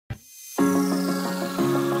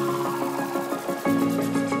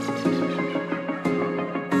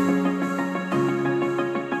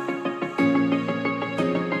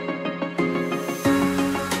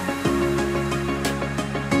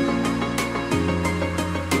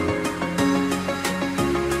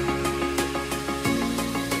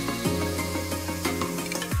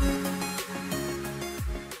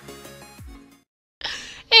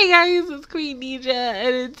guys, it's Queendija,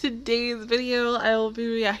 and in today's video, I will be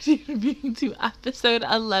reacting to episode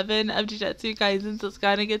 11 of Jujutsu Kaisen. So let's go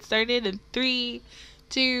and get started in 3,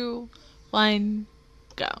 2, 1,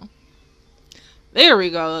 go. There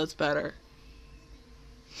we go, that's better.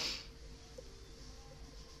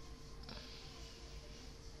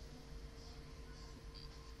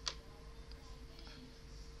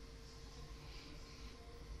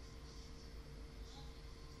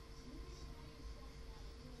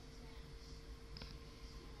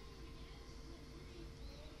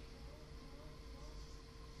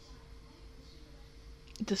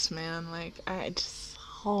 This man, like,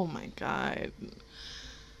 oh my god. Look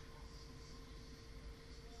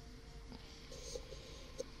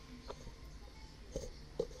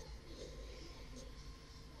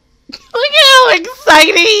at how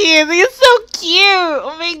excited he is. He's so cute.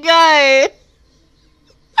 Oh my god.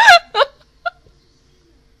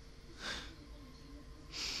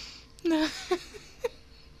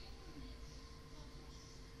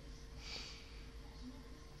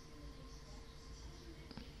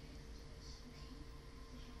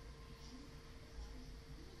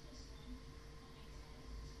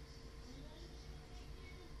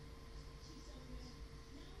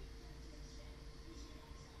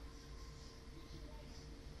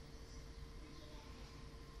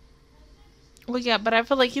 Well, yeah, but I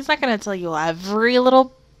feel like he's not gonna tell you every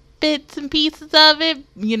little bits and pieces of it,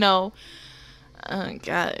 you know. Oh,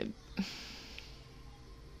 God.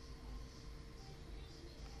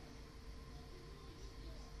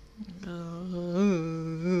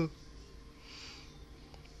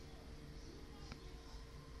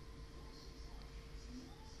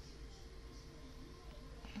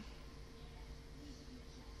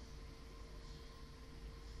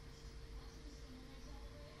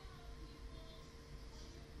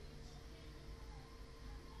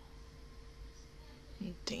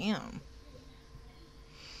 Damn.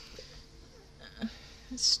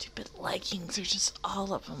 Stupid leggings are just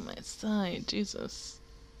all up on my side. Jesus.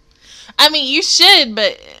 I mean, you should,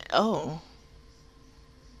 but... Oh.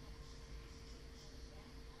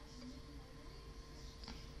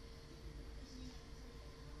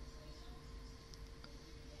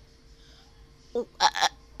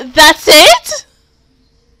 That's it?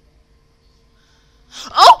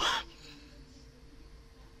 Oh!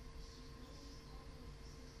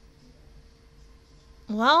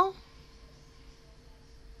 Well...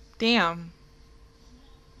 Damn.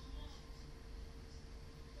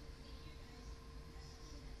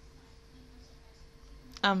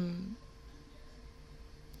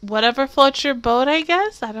 Whatever floats your boat, I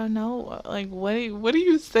guess. I don't know. Like, what do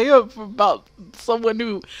you say about someone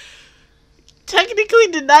who technically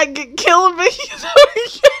did not get killed, but he's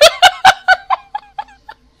like,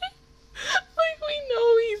 we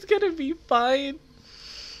know he's gonna be fine.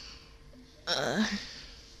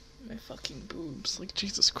 My fucking boobs. Like,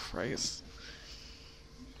 Jesus Christ.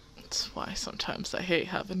 That's why sometimes I hate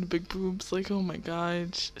having big boobs. Like, oh my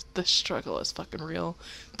god. The struggle is fucking real.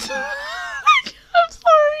 I'm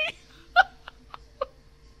sorry.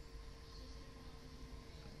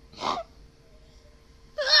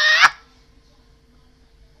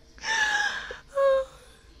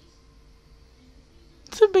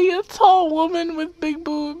 To be a tall woman with big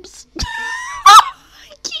boobs.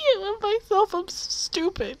 I can't with myself. I'm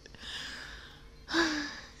stupid.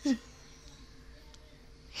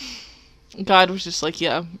 God was just like,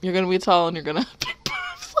 yeah, you're gonna be tall and you're gonna have big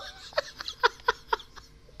boobs.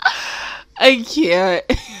 I can't.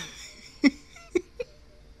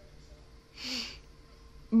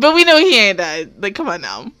 But we know he ain't died. Like, come on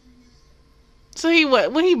now. So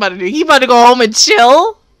what he about to do? He about to go home and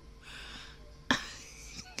chill?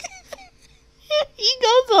 He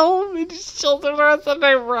goes home and just chills for the rest of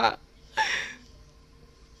the night, bro.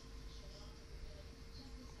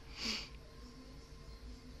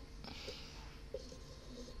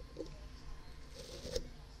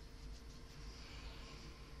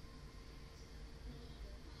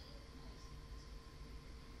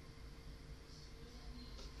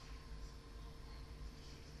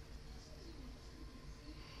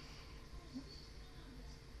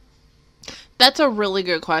 That's a really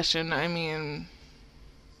good question. I mean...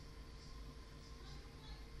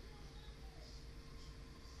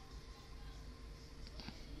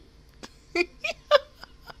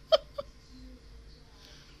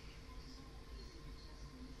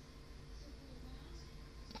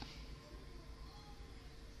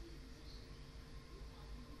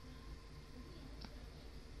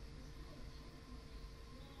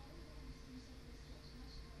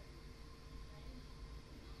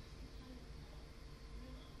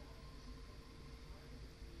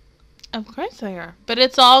 Of course they are. But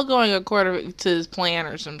it's all going according to his plan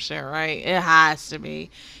or some shit, right? It has to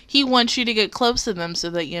be. He wants you to get close to them so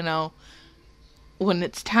that, you know, when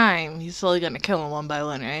it's time, he's slowly going to kill them one by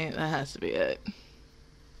one, right? That has to be it.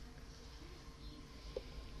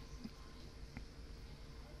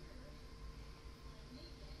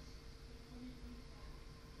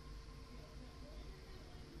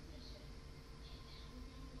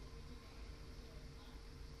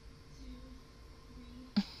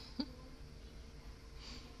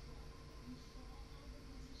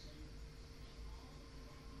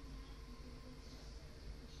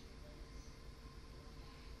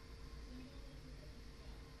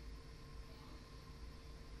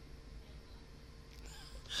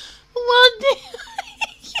 Well,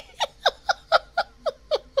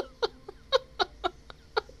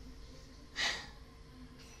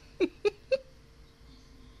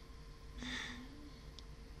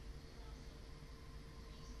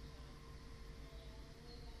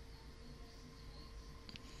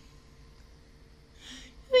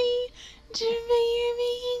 you're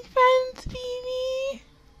making friends, baby.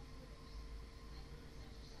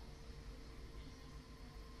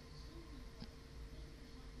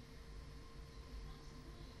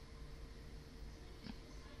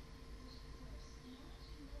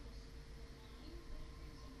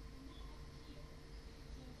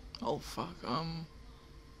 Oh, fuck.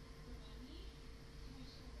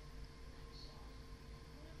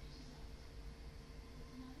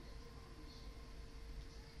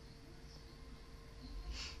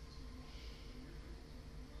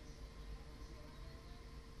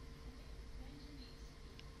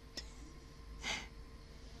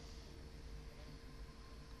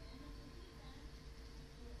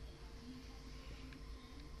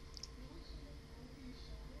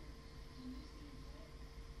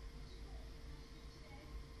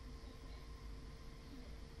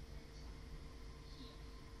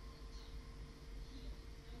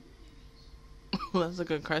 Well, that's a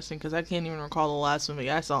good question because I can't even recall the last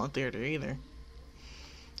movie I saw in theater either.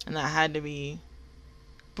 And that had to be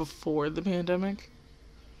before the pandemic.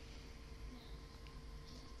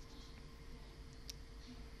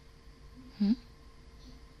 Hmm?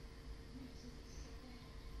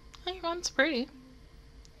 Everyone's pretty.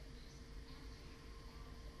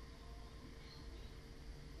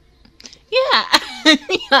 Yeah,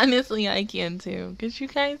 honestly, I can too. Because you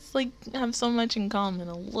guys, like, have so much in common.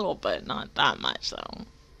 A little bit, not that much, though.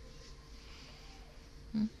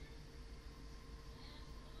 Hmm?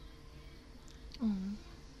 Mm.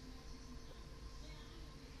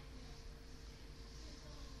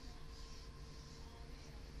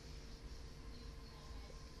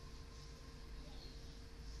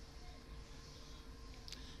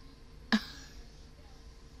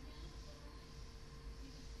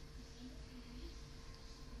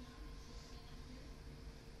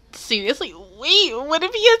 Seriously? Wait, what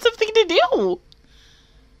if he had something to do?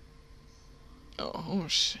 Oh,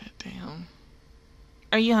 shit, damn.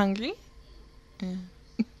 Are you hungry? Yeah.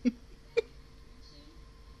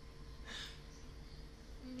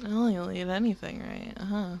 You'll eat anything, right?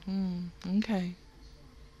 Uh-huh. Okay.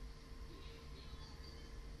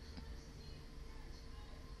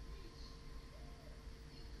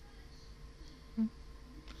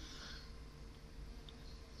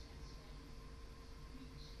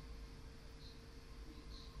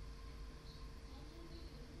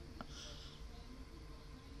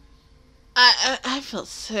 I feel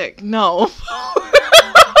sick. No. Oh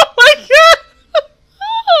my god.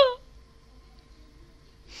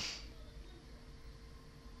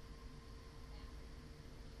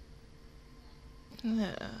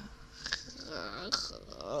 Yeah.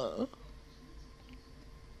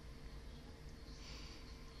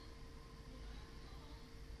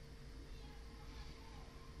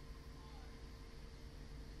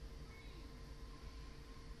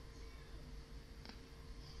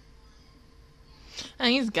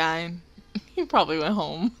 And he's gone. He probably went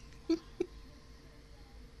home.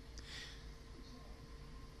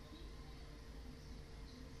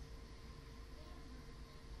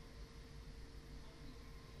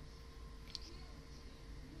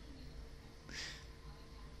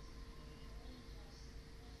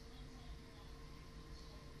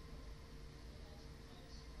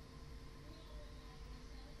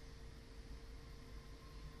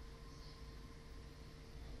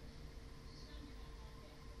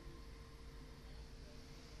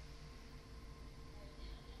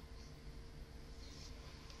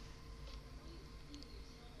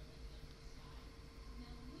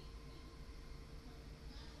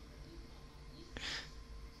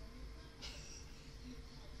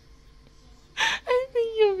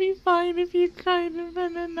 mind if you kind of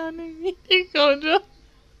dependent on me, Gojo.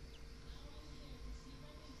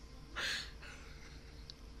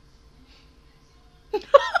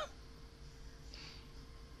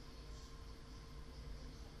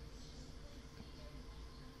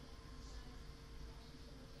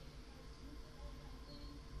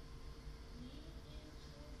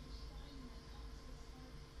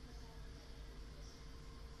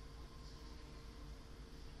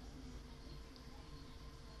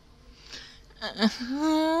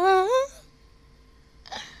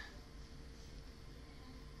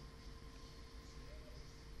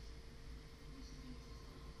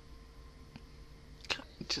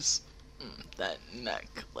 Just that neck,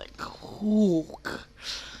 like, hook.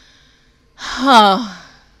 Huh.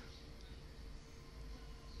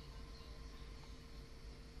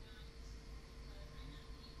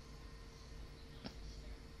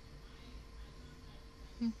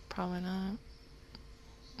 Probably not.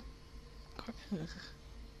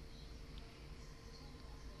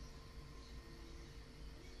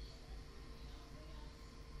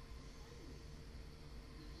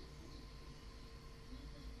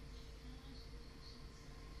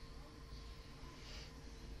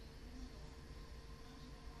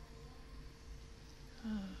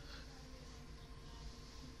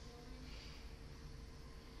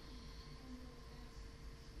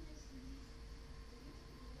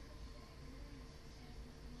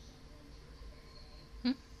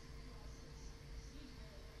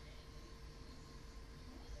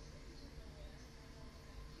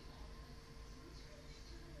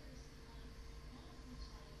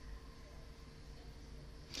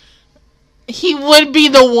 He would be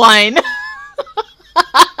the one.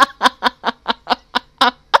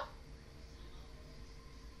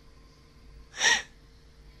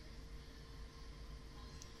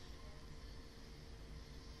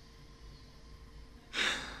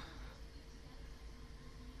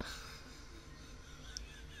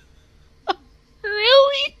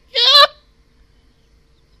 Really?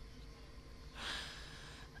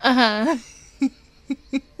 Uh-huh.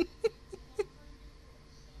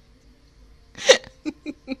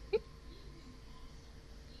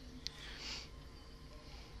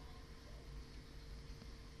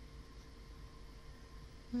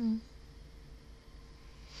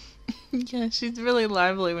 Yeah, she's really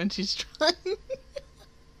lively when she's trying.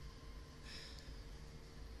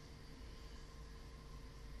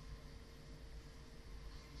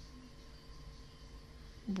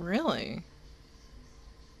 Really?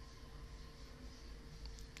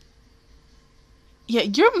 Yeah,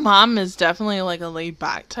 your mom is definitely like a laid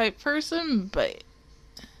back type person, but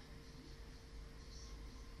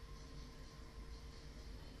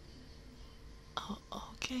oh,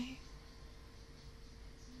 okay.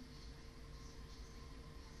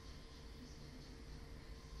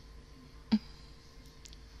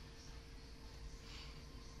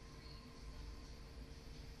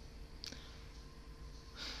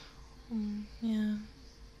 Yeah.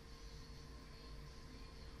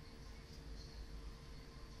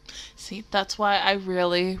 See, that's why I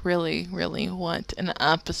really, really, really want an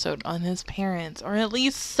episode on his parents, or at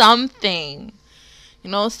least something. You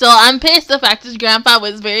know, still, I'm pissed the fact his grandpa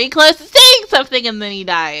was very close to saying something and then he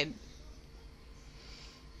died.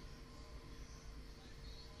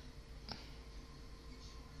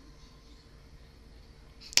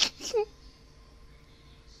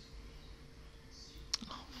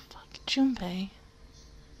 Oh, fuck, Junpei.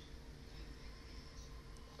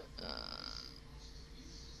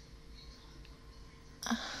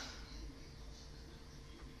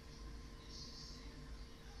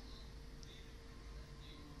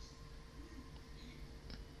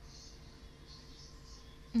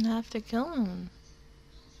 I have to kill him.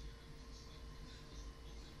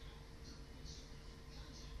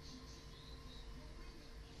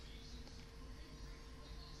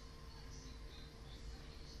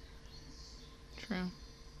 True.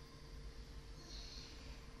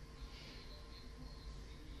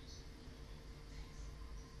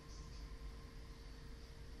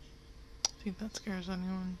 I think that scares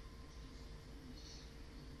anyone.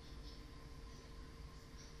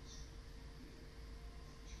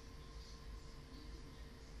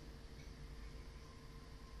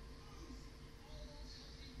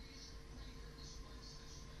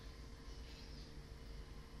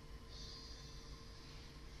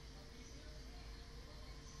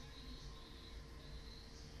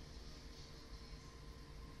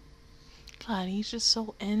 God, he's just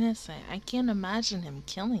so innocent. I can't imagine him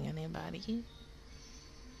killing anybody.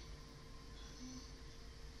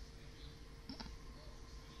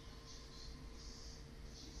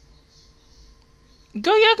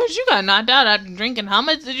 Go, yeah, because you got knocked out after drinking. How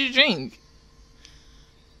much did you drink?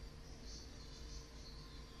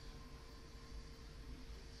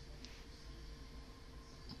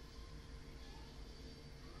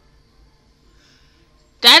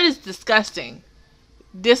 That is disgusting.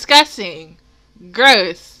 Disgusting.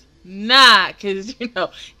 Gross. Nah, because, you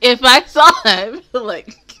know, if I saw that, I'd be like,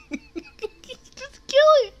 just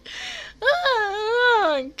kill it.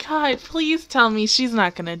 Oh, God, please tell me she's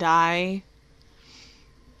not going to die.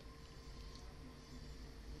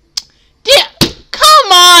 Yeah,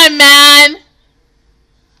 come on, man.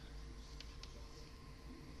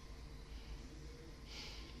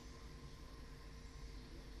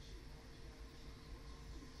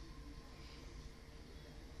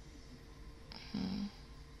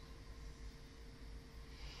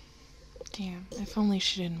 Damn, if only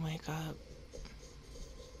she didn't wake up.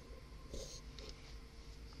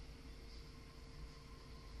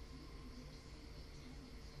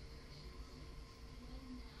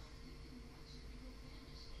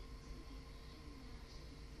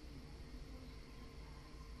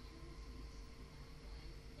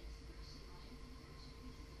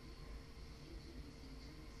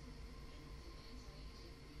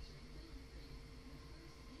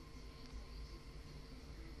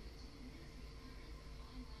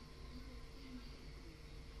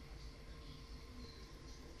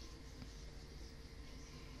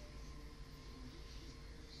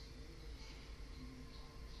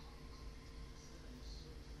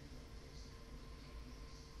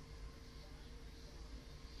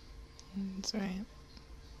 That's right.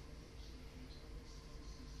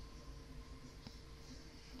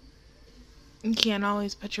 You can't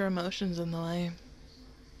always put your emotions in the way.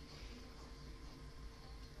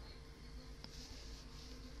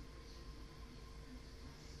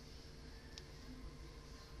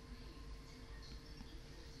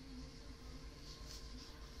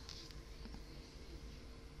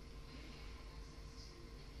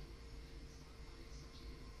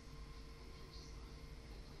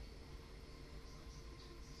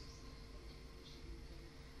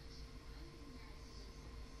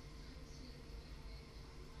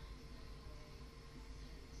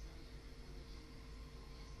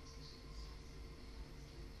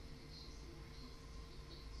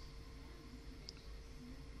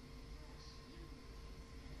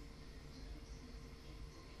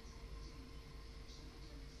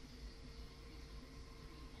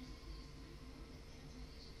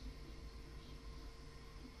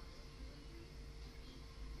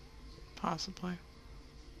 Possibly.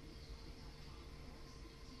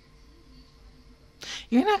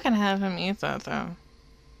 You're not gonna have him eat that, though.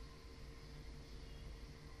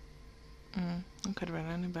 It could have been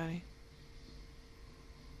anybody.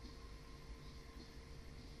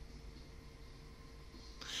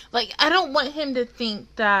 Like, I don't want him to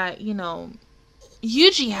think that, you know,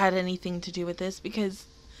 Yuji had anything to do with this, because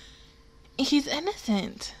he's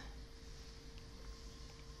innocent.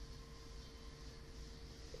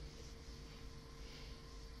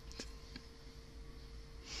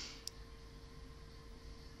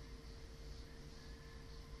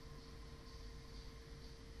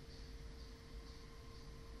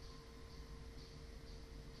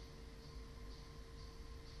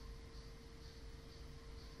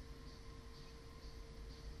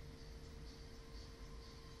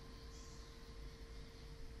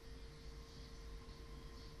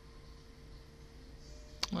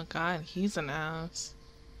 Oh God, he's an ass.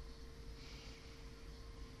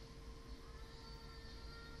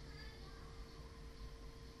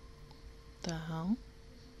 The hell?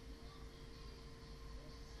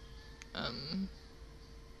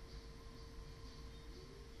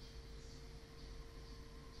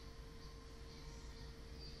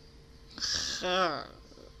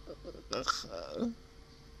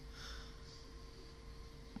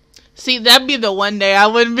 See, that'd be the one day I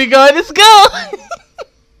wouldn't be going to school.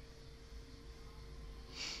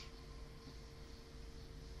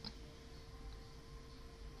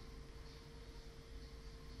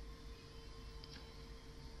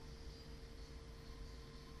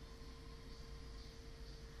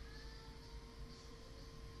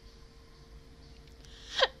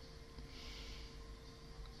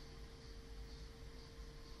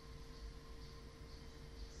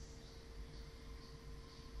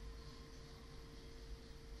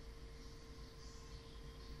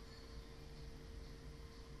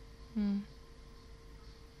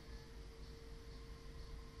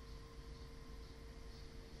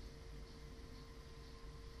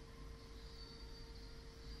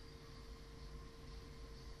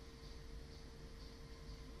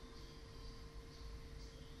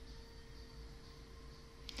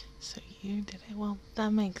 So you did it. Well,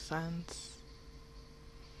 that makes sense.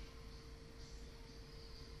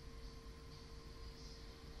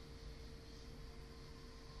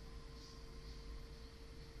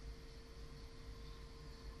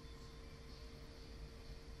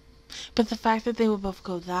 But the fact that they would both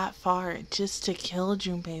go that far just to kill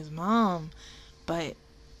Junpei's mom, but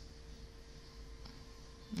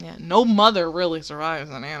yeah, no mother really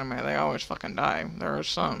survives in anime. They always fucking die. There are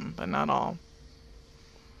some, but not all.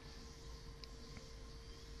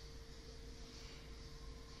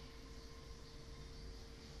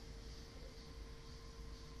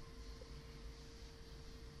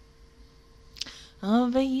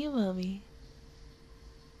 Oh, but you will be.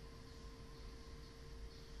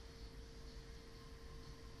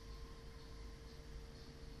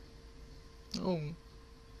 Oh.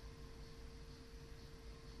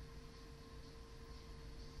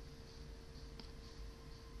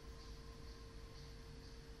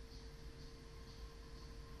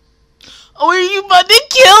 Oh, are you about to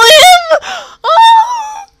kill him?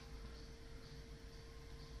 Oh!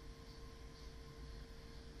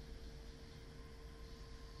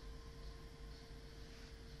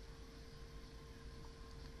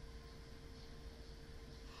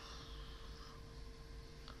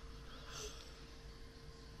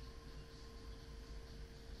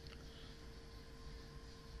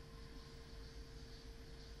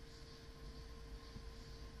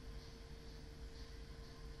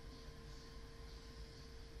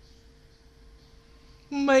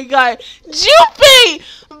 Oh my god. Junpei!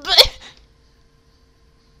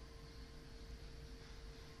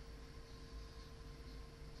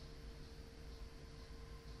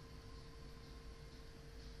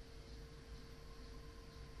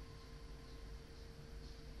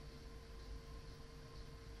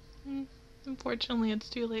 Unfortunately, it's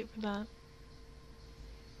too late for that.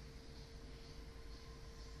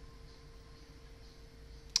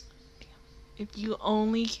 If you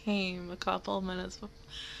only came a couple minutes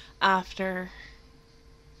after.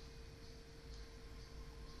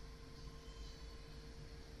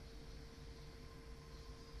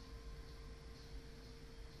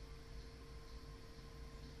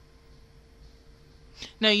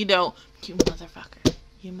 No, you don't. You motherfucker.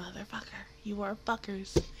 You motherfucker. You are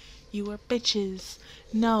fuckers. You are bitches.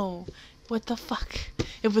 No. What the fuck?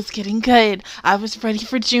 It was getting good. I was ready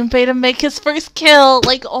for Junpei to make his first kill.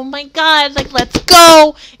 Like, oh my god. Like, let's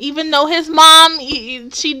go. Even though his mom,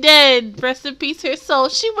 she did. Rest in peace, her soul.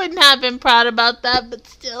 She wouldn't have been proud about that. But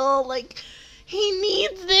still, like, he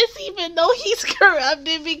needs this even though he's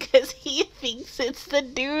corrupted because he thinks it's the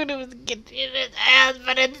dude who's getting his ass.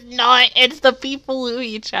 But it's not. It's the people who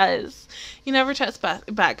he trusts. You never trust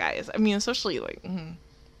bad guys. I mean, especially, like,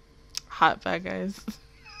 hot bad guys.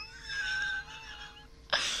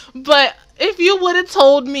 But if you would have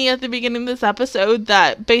told me at the beginning of this episode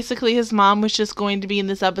that basically his mom was just going to be in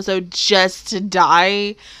this episode just to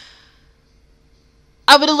die,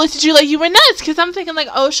 I would have looked at you like you were nuts. Because I'm thinking like,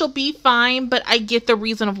 oh, she'll be fine. But I get the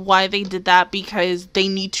reason of why they did that. Because they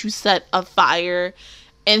need to set a fire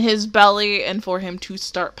in his belly and for him to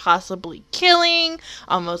start possibly killing,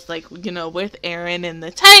 almost like, you know, with Eren in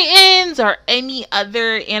the Titans or any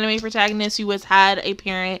other anime protagonist who has had a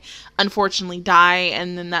parent unfortunately die,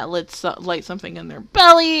 and then that light something in their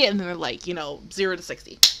belly, and then they're like, you know, 0 to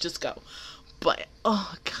 60, just go. But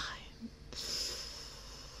oh god,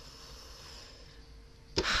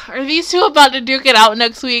 are these two about to duke it out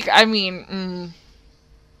next week? I mean,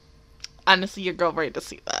 honestly, your girl ready to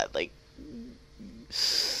see that. Like,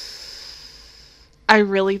 I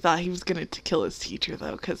really thought he was going to kill his teacher,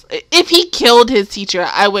 though, because if he killed his teacher,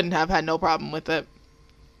 I wouldn't have had no problem with it.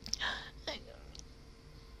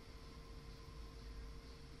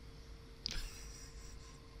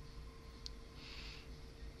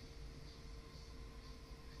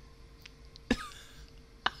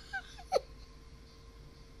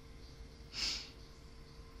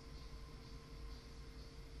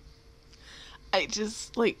 I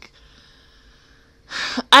just, like,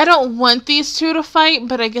 I don't want these two to fight,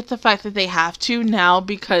 but I get the fact that they have to now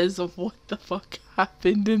because of what the fuck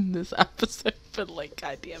happened in this episode. But, like,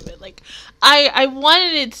 god damn it. Like, I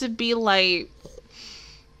wanted it to be like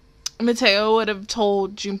Mateo would have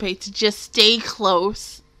told Junpei to just stay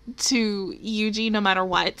close to Yuji no matter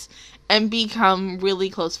what and become really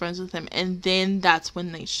close friends with him, and then that's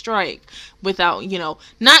when they strike without, you know,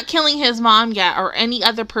 not killing his mom yet or any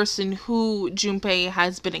other person who Junpei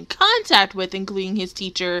has been in contact with, including his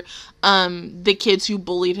teacher, the kids who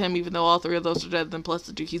bullied him, even though all three of those are dead, then plus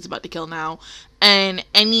the dude he's about to kill now, and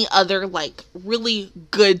any other, like, really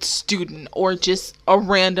good student or just a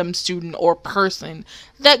random student or person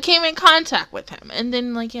that came in contact with him. And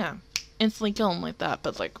then, like, yeah, instantly kill him like that.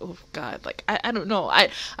 But like, oh god, like I don't know.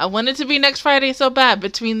 I want it to be next Friday so bad.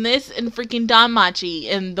 Between this and freaking Danmachi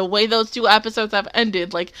and the way those 2 episodes have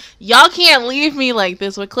ended, like y'all can't leave me like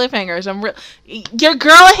this with cliffhangers. Your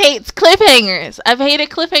girl hates cliffhangers. I've hated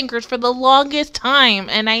cliffhangers for the longest time,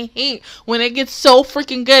 and I hate when it gets so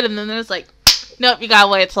freaking good and then it's like, nope, you gotta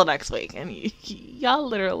wait till next week. And y'all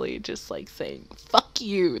literally just like saying fuck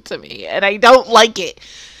you to me, and I don't like it.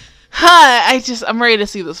 I'm ready to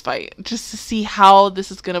see this fight, just to see how this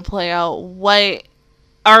is gonna play out, what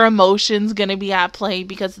our emotions gonna be at play,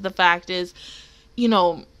 because the fact is, you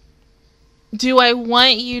know, do I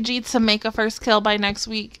want Yuji to make a first kill by next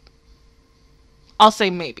week? I'll say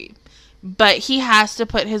maybe, but he has to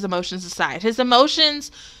put his emotions aside. His emotions,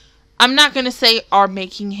 I'm not gonna say are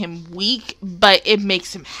making him weak, but it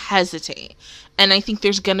makes him hesitate, and I think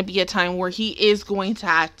there's gonna be a time where he is going to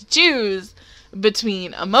have to choose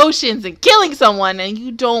between emotions and killing someone, and you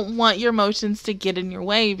don't want your emotions to get in your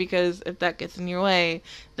way, because if that gets in your way,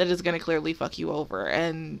 that is going to clearly fuck you over,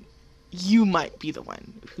 and you might be the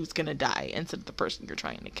one who's going to die instead of the person you're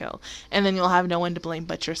trying to kill, and then you'll have no one to blame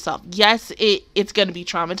but yourself. Yes, it's going to be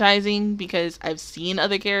traumatizing, because I've seen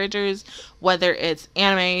other characters, whether it's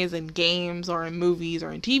animes and games or in movies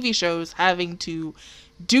or in TV shows, having to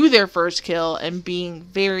do their first kill and being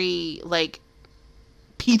very like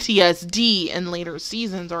PTSD in later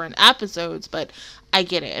seasons or in episodes, but I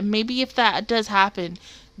get it. And maybe if that does happen,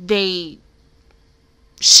 they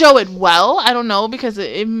show it well. I don't know, because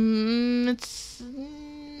it's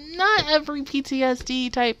not every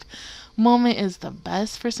PTSD type moment is the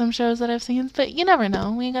best for some shows that I've seen, but you never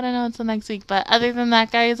know. We ain't gotta know until next week. But other than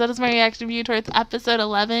that, guys, that is my reaction view towards episode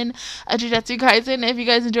 11 of Jujutsu Kaisen. If you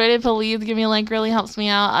guys enjoyed it, please give me a like. Really helps me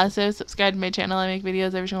out. Also, subscribe to my channel. I make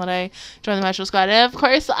videos every single day. Join the Metro Squad. And of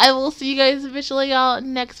course, I will see you guys officially all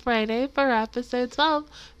next Friday for episode 12.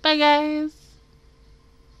 Bye, guys.